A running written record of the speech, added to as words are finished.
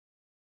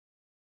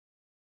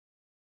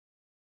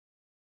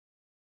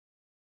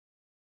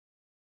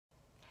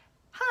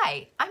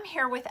Hi, I'm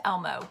here with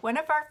Elmo, one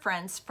of our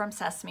friends from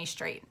Sesame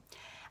Street.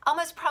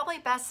 Elmo's probably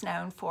best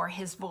known for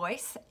his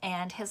voice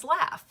and his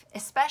laugh,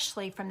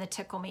 especially from the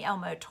Tickle Me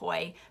Elmo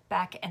toy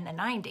back in the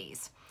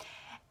 90s.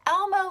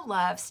 Elmo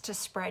loves to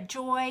spread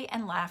joy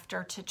and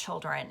laughter to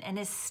children and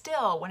is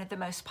still one of the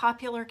most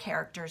popular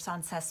characters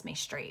on Sesame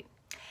Street.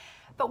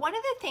 But one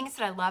of the things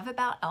that I love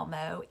about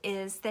Elmo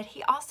is that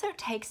he also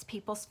takes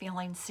people's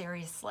feelings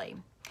seriously.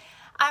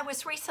 I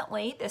was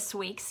recently, this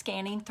week,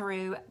 scanning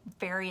through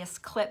various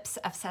clips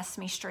of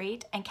Sesame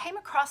Street and came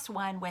across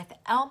one with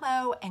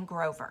Elmo and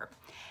Grover.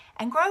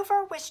 And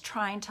Grover was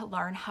trying to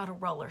learn how to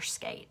roller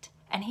skate,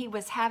 and he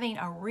was having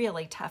a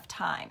really tough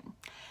time.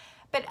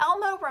 But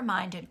Elmo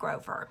reminded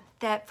Grover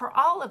that for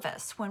all of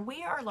us, when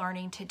we are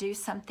learning to do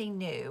something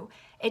new,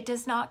 it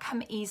does not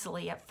come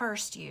easily at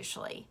first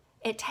usually.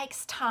 It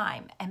takes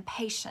time and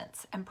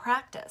patience and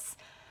practice.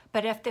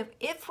 But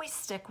if we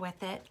stick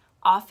with it,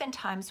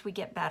 oftentimes we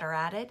get better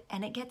at it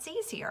and it gets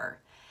easier.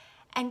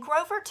 And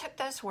Grover took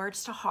those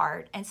words to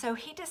heart, and so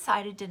he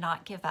decided to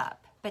not give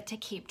up, but to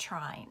keep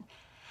trying.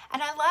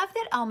 And I love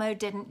that Elmo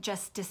didn't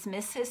just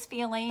dismiss his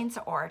feelings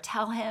or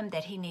tell him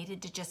that he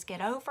needed to just get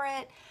over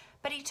it,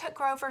 but he took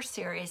Grover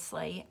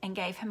seriously and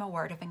gave him a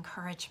word of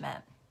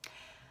encouragement.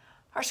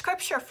 Our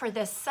scripture for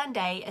this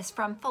Sunday is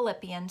from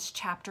Philippians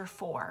chapter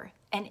 4,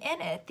 and in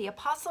it, the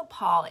Apostle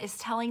Paul is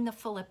telling the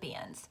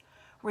Philippians,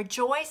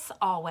 "Rejoice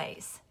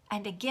always."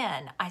 And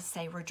again, I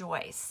say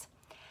rejoice.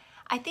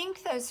 I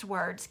think those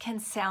words can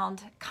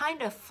sound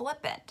kind of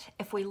flippant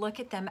if we look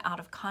at them out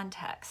of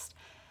context.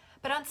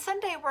 But on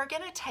Sunday, we're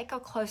going to take a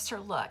closer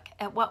look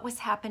at what was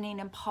happening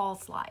in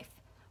Paul's life,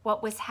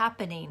 what was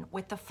happening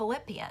with the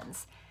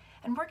Philippians.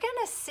 And we're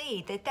going to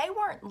see that they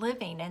weren't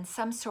living in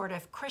some sort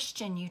of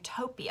Christian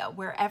utopia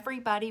where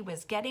everybody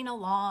was getting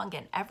along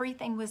and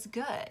everything was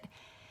good.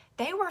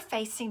 They were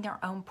facing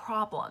their own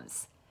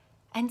problems.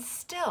 And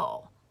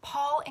still,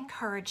 Paul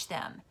encouraged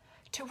them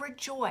to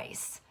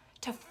rejoice,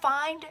 to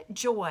find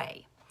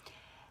joy.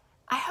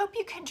 I hope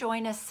you can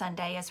join us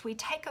Sunday as we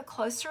take a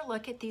closer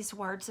look at these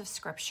words of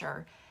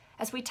Scripture,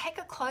 as we take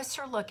a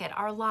closer look at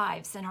our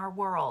lives and our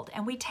world,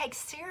 and we take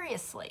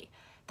seriously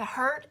the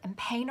hurt and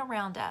pain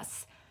around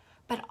us,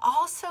 but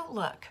also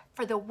look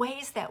for the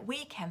ways that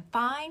we can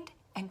find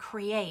and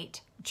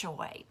create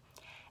joy.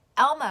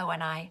 Elmo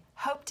and I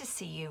hope to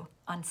see you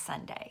on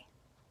Sunday.